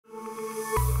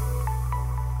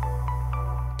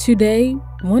Today,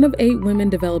 1 of 8 women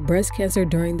develop breast cancer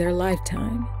during their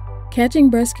lifetime. Catching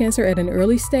breast cancer at an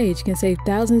early stage can save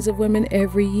thousands of women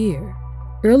every year.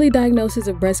 Early diagnosis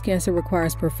of breast cancer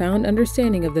requires profound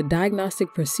understanding of the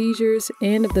diagnostic procedures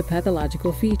and of the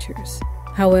pathological features.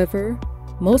 However,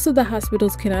 most of the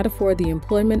hospitals cannot afford the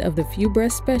employment of the few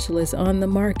breast specialists on the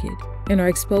market and are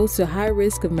exposed to high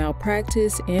risk of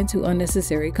malpractice and to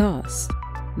unnecessary costs.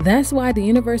 That's why the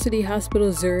University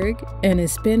Hospital Zurich and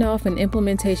its spin-off and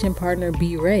implementation partner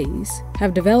b-rayZ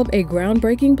have developed a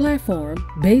groundbreaking platform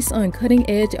based on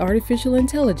cutting-edge artificial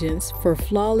intelligence for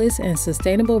flawless and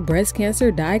sustainable breast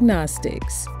cancer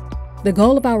diagnostics. The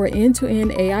goal of our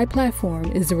end-to-end AI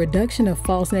platform is the reduction of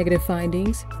false negative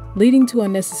findings, leading to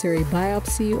unnecessary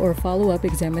biopsy or follow-up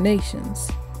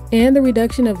examinations, and the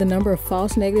reduction of the number of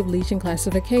false negative lesion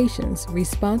classifications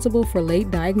responsible for late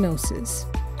diagnosis.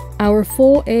 Our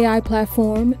full AI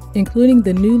platform, including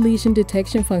the new lesion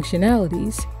detection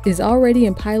functionalities, is already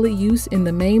in pilot use in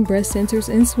the main breast centers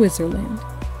in Switzerland.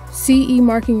 CE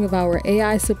marking of our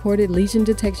AI-supported lesion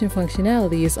detection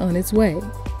functionality is on its way.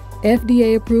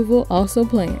 FDA approval also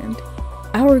planned.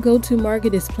 Our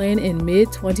go-to-market is planned in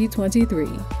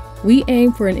mid-2023. We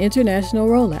aim for an international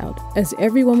rollout, as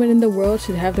every woman in the world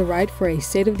should have the right for a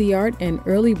state-of-the-art and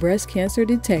early breast cancer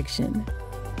detection.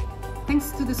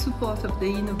 Thanks to the support of the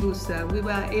Innobus, we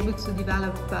were able to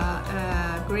develop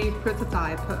a great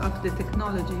prototype of the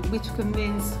technology, which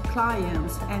convinced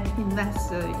clients and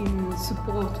investors in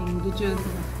supporting the journey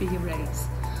of b-rayZ.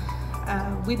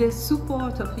 With the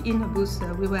support of Innobus,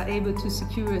 we were able to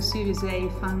secure a Series A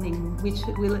funding, which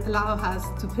will allow us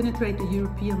to penetrate the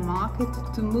European market,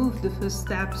 to move the first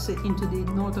steps into the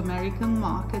North American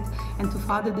market, and to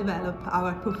further develop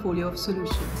our portfolio of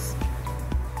solutions.